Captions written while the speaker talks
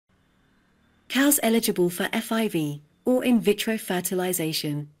Cows eligible for FIV, or in vitro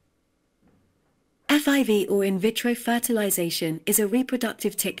fertilization. FIV or in vitro fertilization is a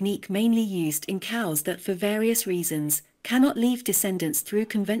reproductive technique mainly used in cows that for various reasons cannot leave descendants through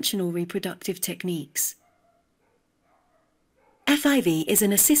conventional reproductive techniques. FIV is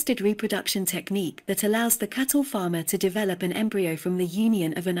an assisted reproduction technique that allows the cattle farmer to develop an embryo from the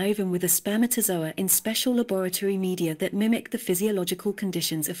union of an ovum with a spermatozoa in special laboratory media that mimic the physiological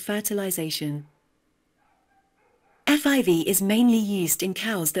conditions of fertilization. FIV is mainly used in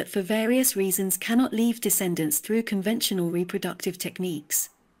cows that for various reasons cannot leave descendants through conventional reproductive techniques.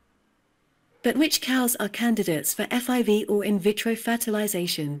 But which cows are candidates for FIV or in vitro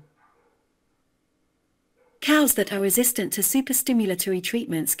fertilization? Cows that are resistant to superstimulatory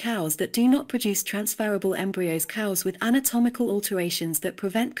treatments, cows that do not produce transferable embryos, cows with anatomical alterations that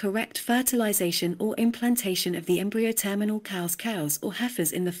prevent correct fertilization or implantation of the embryo, terminal cows, cows or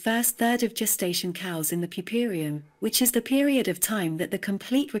heifers in the first third of gestation, cows in the puerperium, which is the period of time that the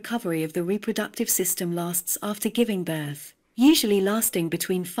complete recovery of the reproductive system lasts after giving birth, usually lasting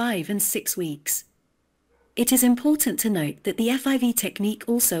between 5 and 6 weeks. It is important to note that the FIV technique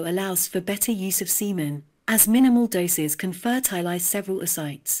also allows for better use of semen, as minimal doses can fertilize several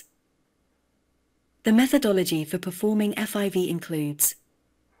oocytes. The methodology for performing FIV includes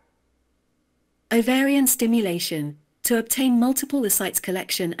ovarian stimulation. To obtain multiple oocytes,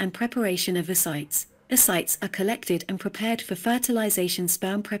 collection and preparation of oocytes. Oocytes are collected and prepared for fertilization.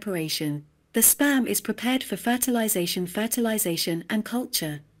 Sperm preparation. The sperm is prepared for fertilization and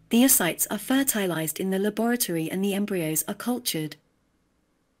culture. The oocytes are fertilized in the laboratory and the embryos are cultured.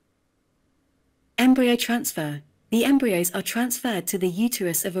 Embryo transfer. The embryos are transferred to the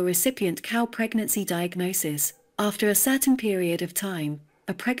uterus of a recipient cow. Pregnancy diagnosis. After a certain period of time,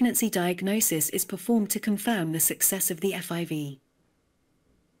 a pregnancy diagnosis is performed to confirm the success of the FIV.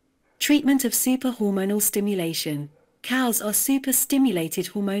 Treatment of suprahormonal stimulation. Cows are super-stimulated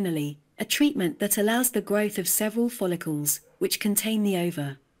hormonally, a treatment that allows the growth of several follicles, which contain the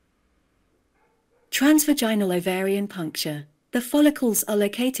ova. Transvaginal ovarian puncture. The follicles are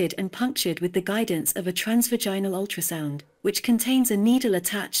located and punctured with the guidance of a transvaginal ultrasound, which contains a needle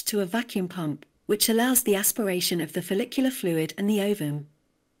attached to a vacuum pump, which allows the aspiration of the follicular fluid and the ovum.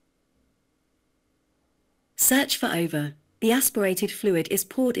 Search for ova. The aspirated fluid is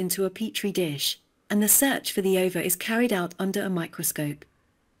poured into a petri dish, and the search for the ova is carried out under a microscope.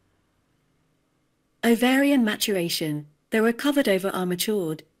 Ovarian maturation. The recovered ova are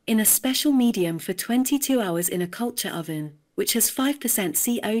matured in a special medium for 22 hours in a culture oven, which has 5%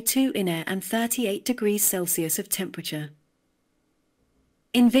 CO2 in air and 38 degrees Celsius of temperature.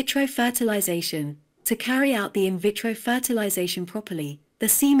 In vitro fertilization. To carry out the in vitro fertilization properly, the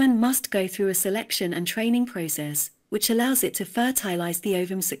semen must go through a selection and training process, which allows it to fertilize the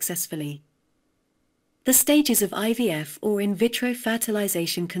ovum successfully. The stages of IVF or in vitro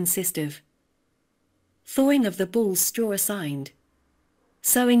fertilization consist of thawing of the bull's straw assigned,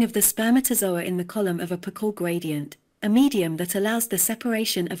 sowing of the spermatozoa in the column of apical gradient, a medium that allows the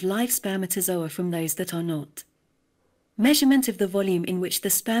separation of live spermatozoa from those that are not. Measurement of the volume in which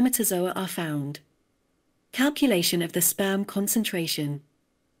the spermatozoa are found. Calculation of the sperm concentration.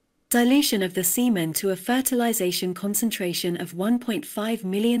 Dilution of the semen to a fertilization concentration of 1.5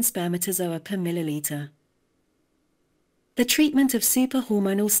 million spermatozoa per milliliter. The treatment of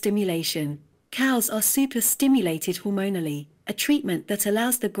suprahormonal stimulation. Cows are super-stimulated hormonally, a treatment that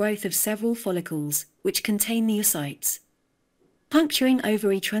allows the growth of several follicles, which contain the oocytes. Puncturing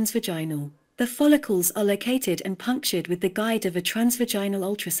ovary. Transvaginal. The follicles are located and punctured with the guide of a transvaginal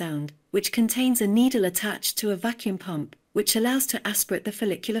ultrasound, which contains a needle attached to a vacuum pump, which allows to aspirate the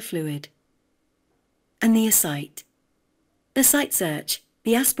follicular fluid. And the oocyte. The site search.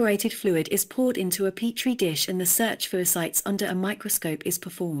 The aspirated fluid is poured into a petri dish and the search for oocytes under a microscope is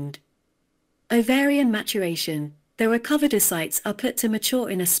performed. Ovarian maturation. The recovered oocytes are put to mature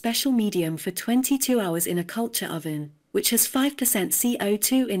in a special medium for 22 hours in a culture oven, which has 5%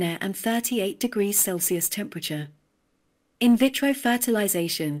 CO2 in air and 38 degrees Celsius temperature. In vitro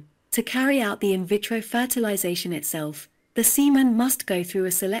fertilization. To carry out the in vitro fertilization itself, the semen must go through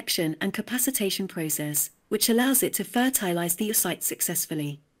a selection and capacitation process, which allows it to fertilize the oocyte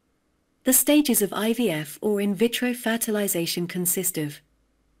successfully. The stages of IVF or in vitro fertilization consist of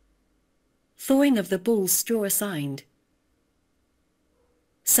thawing of the bull's straw assigned,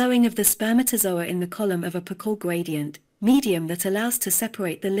 sowing of the spermatozoa in the column of apical gradient, medium that allows to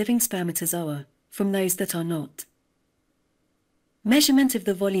separate the living spermatozoa from those that are not. Measurement of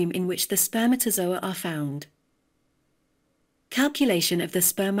the volume in which the spermatozoa are found. Calculation of the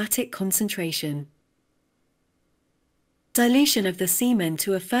spermatic concentration. Dilution of the semen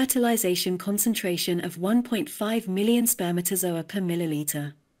to a fertilization concentration of 1.5 million spermatozoa per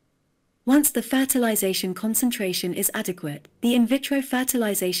milliliter. Once the fertilization concentration is adequate, the in vitro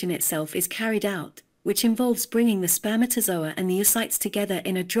fertilization itself is carried out, which involves bringing the spermatozoa and the oocytes together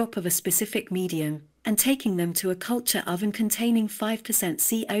in a drop of a specific medium, and taking them to a culture oven containing 5%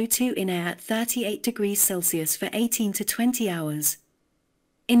 CO2 in air at 38 degrees Celsius for 18 to 20 hours.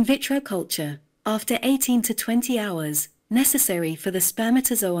 In vitro culture. After 18 to 20 hours, necessary for the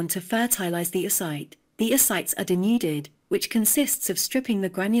spermatozoon to fertilize the oocytes are denuded, which consists of stripping the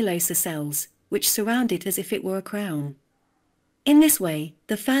granulosa cells, which surround it as if it were a crown. In this way,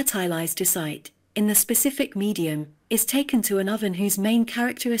 the fertilized oocyte, in the specific medium, is taken to an oven whose main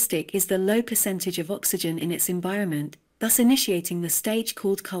characteristic is the low percentage of oxygen in its environment, thus initiating the stage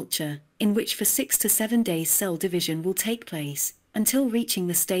called culture, in which for 6 to 7 days cell division will take place, until reaching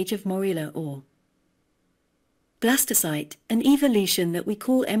the stage of morula or blastocyte, an evolution that we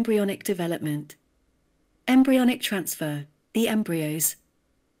call embryonic development. Embryonic transfer. The embryos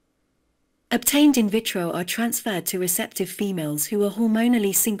obtained in vitro are transferred to receptive females who are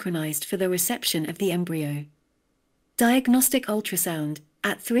hormonally synchronized for the reception of the embryo. Diagnostic ultrasound.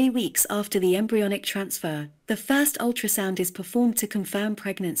 At 3 weeks after the embryonic transfer, the first ultrasound is performed to confirm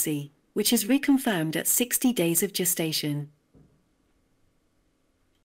pregnancy, which is reconfirmed at 60 days of gestation.